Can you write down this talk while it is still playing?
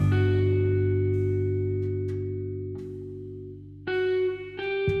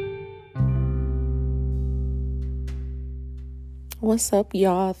What's up,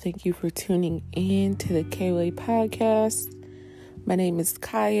 y'all? Thank you for tuning in to the K-Way podcast. My name is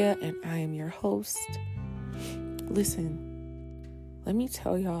Kaya, and I am your host. Listen, let me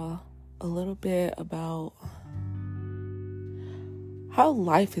tell y'all a little bit about how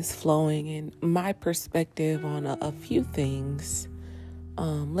life is flowing and my perspective on a few things.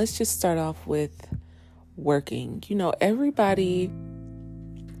 Let's just start off with working. Everybody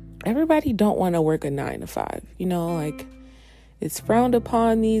don't want to work a 9 to 5. It's frowned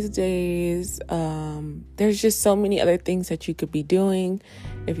upon these days. There's just so many other things that you could be doing.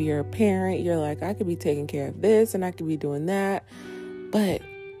 If you're a parent, you're like, I could be taking care of this and I could be doing that. But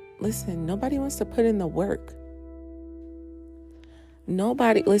listen, nobody wants to put in the work.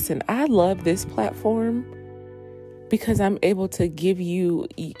 Listen, I love this platform because I'm able to give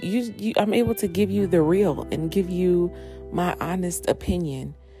I'm able to give you the real and give you my honest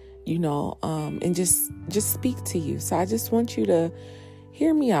opinion. And just speak to you. So I just want you to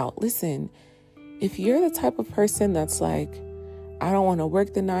hear me out. Listen, if you're the type of person that's like, I don't want to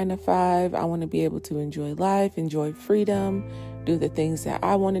work the 9 to 5. I want to be able to enjoy life, enjoy freedom, do the things that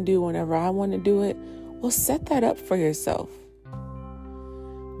I want to do whenever I want to do it. Well, set that up for yourself.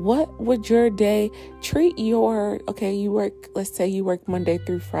 What would your day let's say you work Monday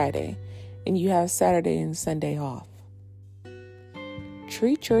through Friday and you have Saturday and Sunday off.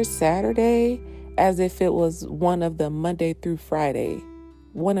 Treat your Saturday as if it was one of the Monday through Friday,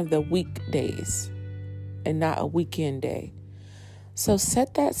 one of the weekdays, and not a weekend day. So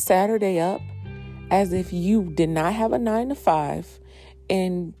set that Saturday up as if you did not have a 9 to 5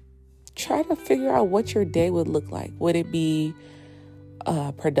 and try to figure out what your day would look like. Would it be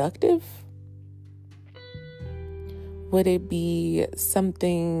productive? Would it be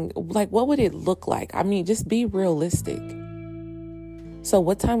something like, what would it look like? Just be realistic. So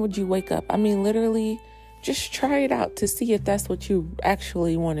what time would you wake up? Literally, just try it out to see if that's what you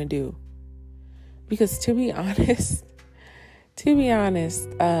actually want to do. Because to be honest,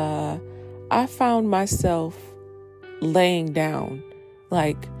 I found myself laying down.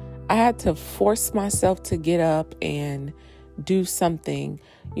 Like, I had to force myself to get up and do something,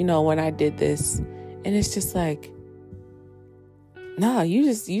 when I did this. And it's just like, nah, you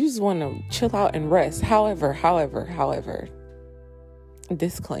just want to chill out and rest. However,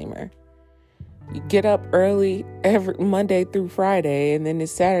 disclaimer, you get up early every Monday through Friday, and then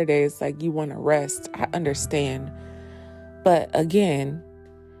it's Saturday, it's like you want to rest. I understand. But again,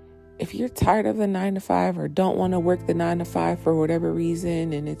 if you're tired of the 9 to 5 or don't want to work the 9 to 5 for whatever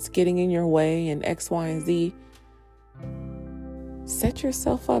reason, and it's getting in your way and X, Y, and Z, set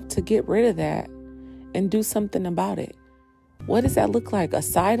yourself up to get rid of that and do something about it. What does that look like? A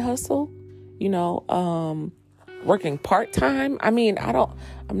side hustle? Working part-time? I'm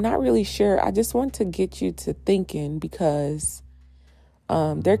not really sure. I just want to get you to thinking because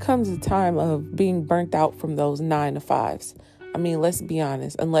there comes a time of being burnt out from those 9 to 5s. Let's be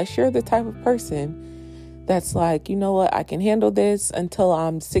honest. Unless you're the type of person that's like, you know what, I can handle this until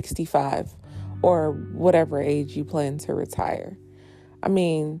I'm 65 or whatever age you plan to retire.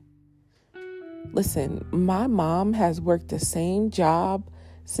 Listen, my mom has worked the same job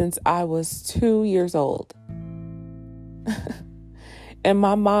since I was 2 years old. And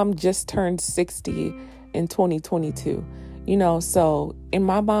my mom just turned 60 in 2022, and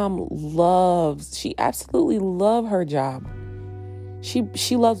my mom she absolutely loves her job.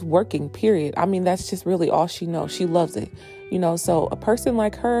 She loves working, period. That's just really all she knows. She loves it, so a person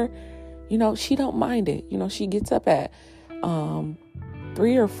like her, she don't mind it. She gets up at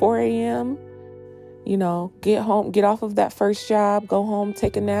 3 or 4 a.m., get home, get off of that first job, go home,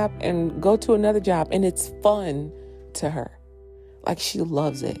 take a nap, and go to another job. And it's fun to her. Like, she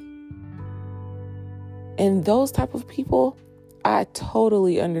loves it. And those type of people, I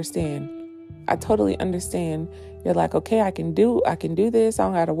totally understand. You're like, okay, I can do this. I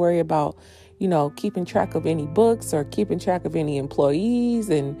don't have to worry about, keeping track of any books or keeping track of any employees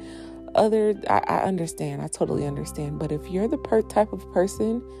and I understand. I totally understand. But if you're the type of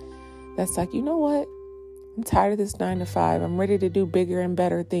person that's like, you know what? I'm tired of this 9 to 5. I'm ready to do bigger and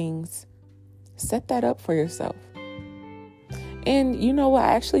better things. Set that up for yourself. And you know what?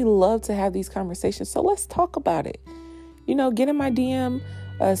 I actually love to have these conversations. So let's talk about it. Get in my DM,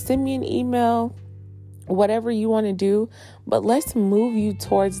 send me an email, whatever you want to do. But let's move you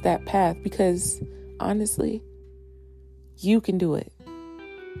towards that path because honestly, you can do it.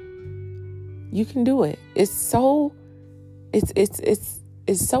 You can do it. It's so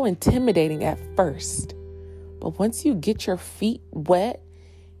intimidating at first. But once you get your feet wet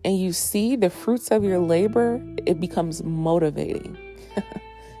and you see the fruits of your labor, it becomes motivating.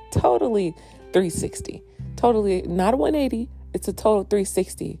 Totally 360. Totally not a 180, It's a total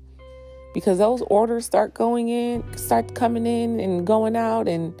 360, because those orders start coming in and going out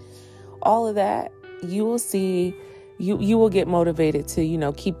and all of that. You will see, you will get motivated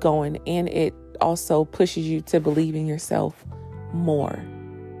to, keep going. And it also pushes you to believe in yourself more.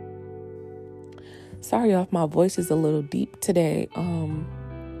 Sorry if my voice is a little deep today.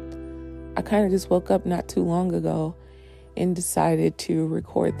 I kind of just woke up not too long ago and decided to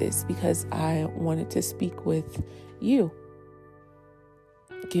record this because I wanted to speak with you.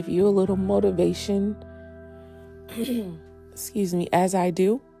 Give you a little motivation, excuse me, as I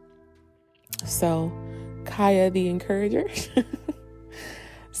do. So, Kaya the encourager.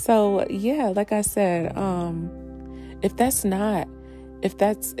 So, yeah, like I said, if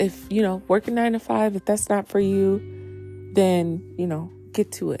working 9 to 5, if that's not for you, then,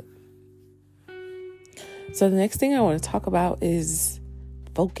 get to it. So the next thing I want to talk about is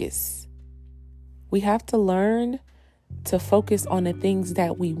focus. We have to learn to focus on the things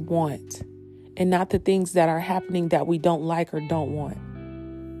that we want and not the things that are happening that we don't like or don't want.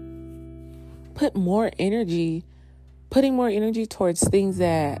 Putting more energy towards things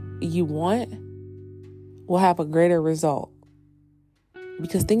that you want will have a greater result.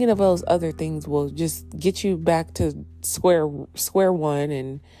 Because thinking of those other things will just get you back to square one,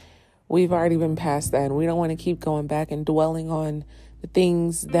 and we've already been past that, and we don't want to keep going back and dwelling on the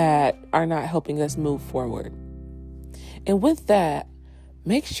things that are not helping us move forward. And with that,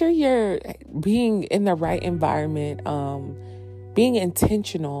 make sure you're being in the right environment, being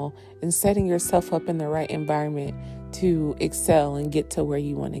intentional and setting yourself up in the right environment to excel and get to where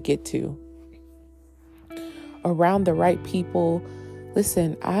you want to get to. Around the right people.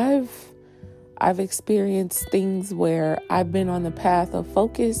 Listen, I've experienced things where I've been on the path of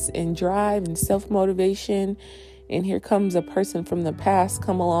focus and drive and self-motivation, and here comes a person from the past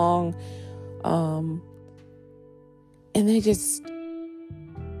come along, and they just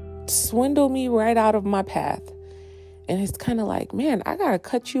swindle me right out of my path. And it's kind of like, man, I gotta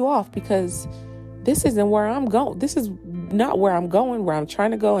cut you off because this isn't where I'm going. This is not where I'm going, where I'm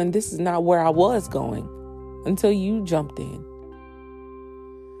trying to go, and this is not where I was going until you jumped in.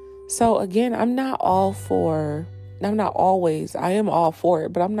 So again, I am all for it, but I'm not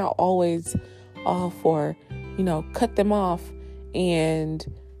always all for, cut them off and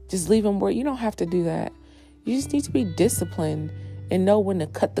just leave them where you don't have to do that. You just need to be disciplined and know when to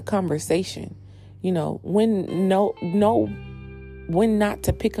cut the conversation, when not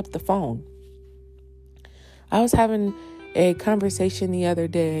to pick up the phone. I was having a conversation the other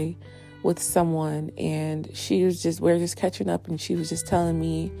day with someone, and we're just catching up, and she was just telling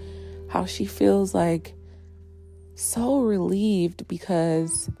me how she feels like so relieved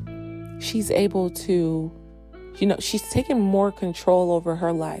because she's able to, she's taking more control over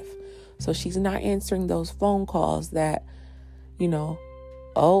her life. So she's not answering those phone calls that,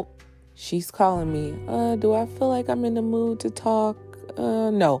 she's calling me. Do I feel like I'm in the mood to talk?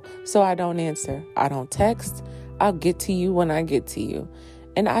 No. So I don't answer. I don't text. I'll get to you when I get to you.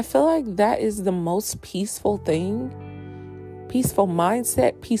 And I feel like that is the most peaceful thing. Peaceful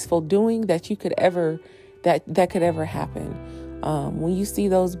mindset, peaceful doing that you could ever, that could ever happen. When you see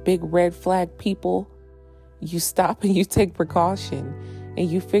those big red flag people, you stop and you take precaution and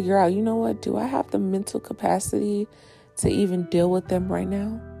you figure out, you know what, do I have the mental capacity to even deal with them right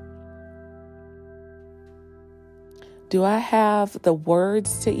now? Do I have the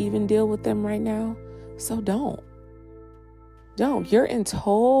words to even deal with them right now? So don't. You're in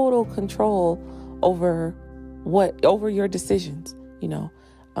total control over your decisions.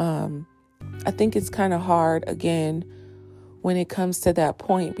 I think it's kind of hard again when it comes to that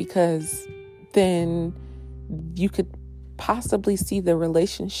point, because then you could possibly see the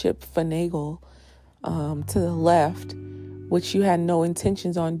relationship finagle to the left, which you had no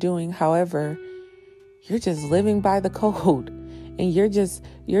intentions on doing. However, you're just living by the code, and you're just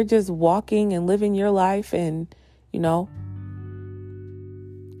walking and living your life. And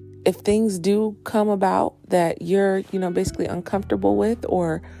if things do come about that you're, basically uncomfortable with,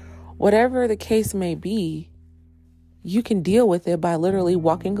 or whatever the case may be, you can deal with it by literally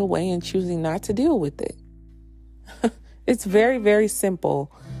walking away and choosing not to deal with it. It's very, very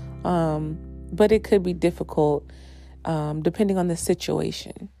simple. But it could be difficult, depending on the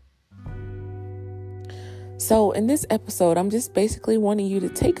situation. So in this episode, I'm just basically wanting you to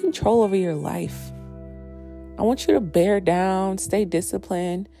take control over your life. I want you to bear down, stay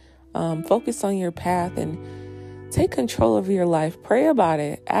disciplined, focus on your path, and take control of your life. Pray about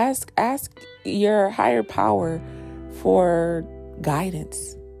it. Ask your higher power for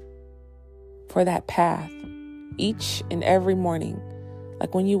guidance, for that path each and every morning.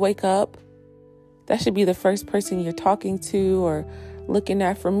 Like when you wake up, That should be the first person you're talking to or looking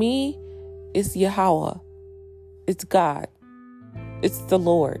at. For me, it's Yahweh. It's God. It's the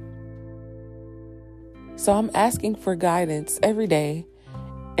Lord. So I'm asking for guidance every day,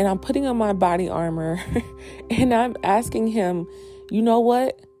 and I'm putting on my body armor and I'm asking him, you know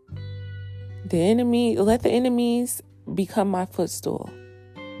what? Let the enemies become my footstool.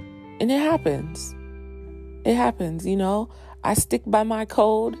 And it happens. It happens, I stick by my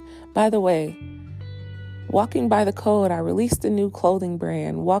code. By the way, walking by the code, I released a new clothing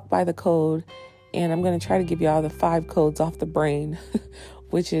brand, Walk by the Code. And I'm going to try to give you all the 5 codes off the brain,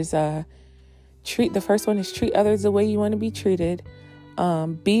 which is the first one is treat others the way you want to be treated.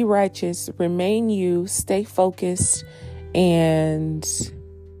 Be righteous, remain you, stay focused, and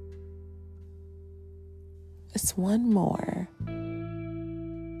it's one more.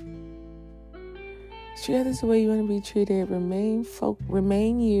 Treat others the way you want to be treated.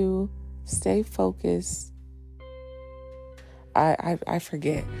 Remain you, stay focused. I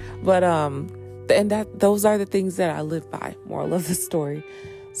forget, but those are the things that I live by. Moral of the story.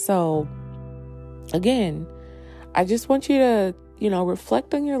 So again, I just want you to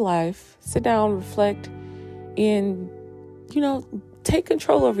reflect on your life. Sit down, reflect, and take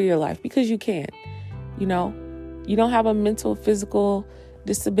control over your life, because you can. You don't have a mental, physical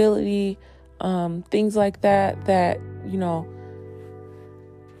disability, things like that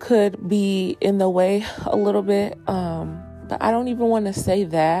could be in the way a little bit. But I don't even want to say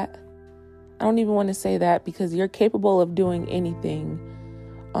that. Because you're capable of doing anything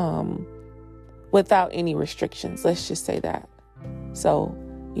without any restrictions. Let's just say that. So,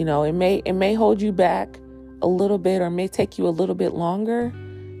 it may hold you back a little bit, or may take you a little bit longer,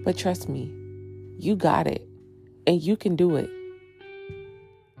 but trust me, you got it and you can do it.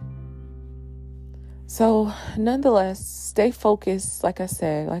 So nonetheless, stay focused. Like I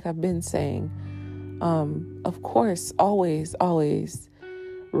said, like I've been saying, of course, always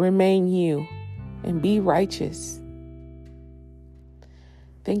remain you and be righteous.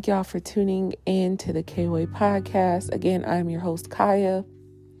 Thank y'all for tuning in to the K-Way podcast. Again, I'm your host, Kaya.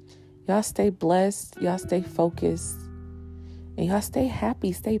 Y'all stay blessed. Y'all stay focused. And y'all stay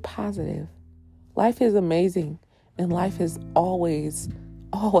happy. Stay positive. Life is amazing. And life is always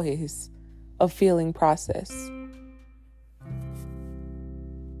a feeling process.